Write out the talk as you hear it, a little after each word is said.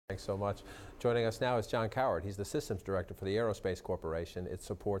Thanks so much. Joining us now is Jon Cowart. He's the Systems Director for the Aerospace Corporation. It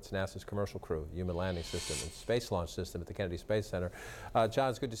supports NASA's commercial crew, human landing system, and space launch system at the Kennedy Space Center. John,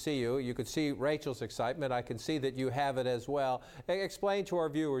 it's good to see you. You could see Rachel's excitement. I can see that you have it as well. Explain to our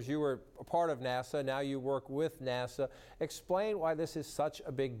viewers, you were a part of NASA, now you work with NASA. Explain why this is such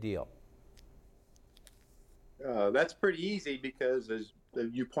a big deal. That's pretty easy because, as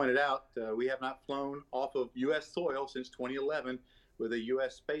you pointed out, we have not flown off of U.S. soil since 2011 with a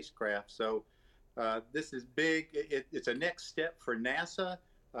U.S. spacecraft. So this is big. It's a next step for NASA.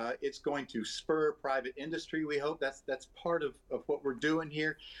 It's going to spur private industry, we hope. That's part of what we're doing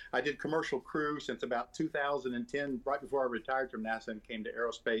here. I did commercial crew since about 2010, right before I retired from NASA and came to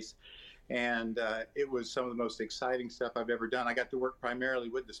Aerospace. And it was some of the most exciting stuff I've ever done. I got to work primarily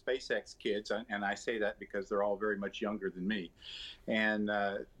with the SpaceX kids, and I say that because they're all very much younger than me. And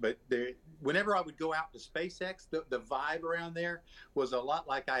but whenever I would go out to SpaceX, the vibe around there was a lot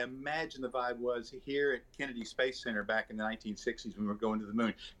like I imagine the vibe was here at Kennedy Space Center back in the 1960s when we were going to the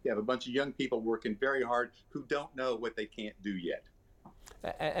moon. You have a bunch of young people working very hard who don't know what they can't do yet.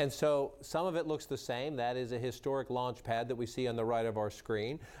 And so some of it looks the same. That is a historic launch pad that we see on the right of our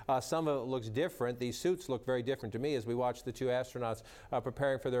screen. Some of it looks different. These suits look very different to me as we watch the two astronauts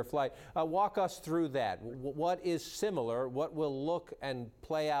preparing for their flight. Walk us through that. What is similar? What will look and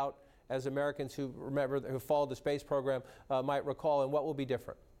play out as Americans who followed the space program might recall, and what will be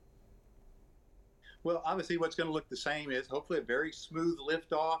different? Well, obviously what's going to look the same is hopefully a very smooth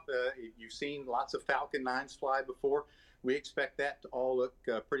liftoff. You've seen lots of Falcon 9s fly before. We expect that to all look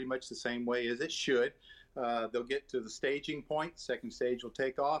pretty much the same way as it should. They'll get to the staging point, second stage will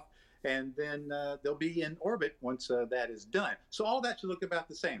take off, and then they'll be in orbit once that is done. So all that should look about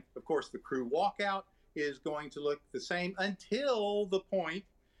the same. Of course, the crew walkout is going to look the same until the point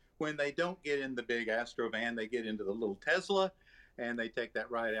when they don't get in the big Astro van, they get into the little Tesla, and they take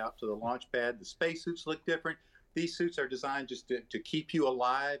that ride out to the launch pad. The spacesuits look different. These suits are designed just to keep you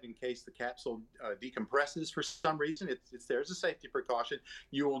alive in case the capsule decompresses for some reason. It's there as a safety precaution.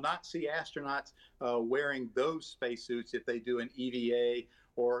 You will not see astronauts wearing those spacesuits if they do an EVA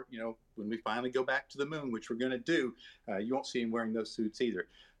or, when we finally go back to the moon, which we're going to do. You won't see them wearing those suits either.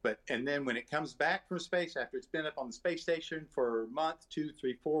 And then when it comes back from space, after it's been up on the space station for a month, 2,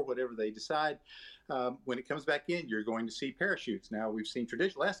 3, 4, whatever they decide, when it comes back in, you're going to see parachutes. Now, we've seen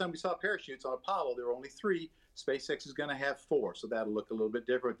last time we saw parachutes on Apollo, there were only 3. SpaceX is going to have 4, so that'll look a little bit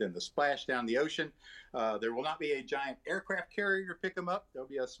different than the splash down the ocean. There will not be a giant aircraft carrier to pick them up. There'll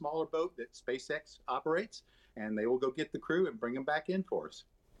be a smaller boat that SpaceX operates, and they will go get the crew and bring them back in for us.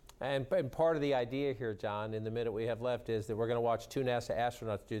 And part of the idea here, John, in the minute we have left, is that we're going to watch 2 NASA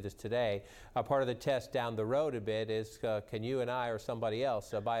astronauts do this today. Part of the test down the road a bit is can you and I or somebody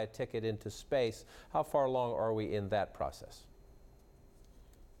else buy a ticket into space? How far along are we in that process?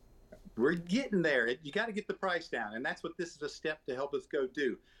 We're getting there. You got to get the price down, and that's what this is a step to help us go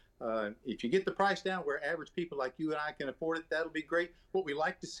do. If you get the price down where average people like you and I can afford it, that'll be great. What we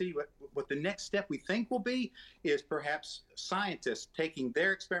like to see, what the next step we think will be, is perhaps scientists taking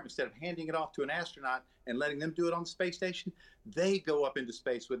their experiment, instead of handing it off to an astronaut and letting them do it on the space station, they go up into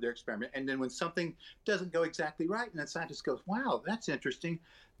space with their experiment. And then when something doesn't go exactly right, and the scientist goes, wow, that's interesting,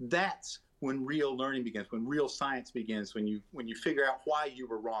 that's when real learning begins, when real science begins, when you figure out why you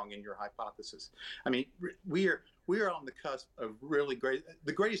were wrong in your hypothesis. I mean, we are on the cusp of really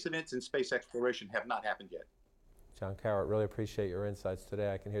the greatest events in space exploration have not happened yet. Jon Cowart, really appreciate your insights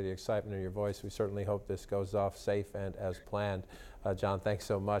today. I can hear the excitement in your voice. We certainly hope this goes off safe and as planned. John, thanks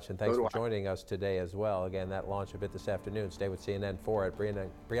so much, and thanks for joining us today as well. Again, that launch a bit this afternoon. Stay with CNN 4 at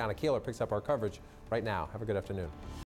Brianna Keeler picks up our coverage right now. Have a good afternoon.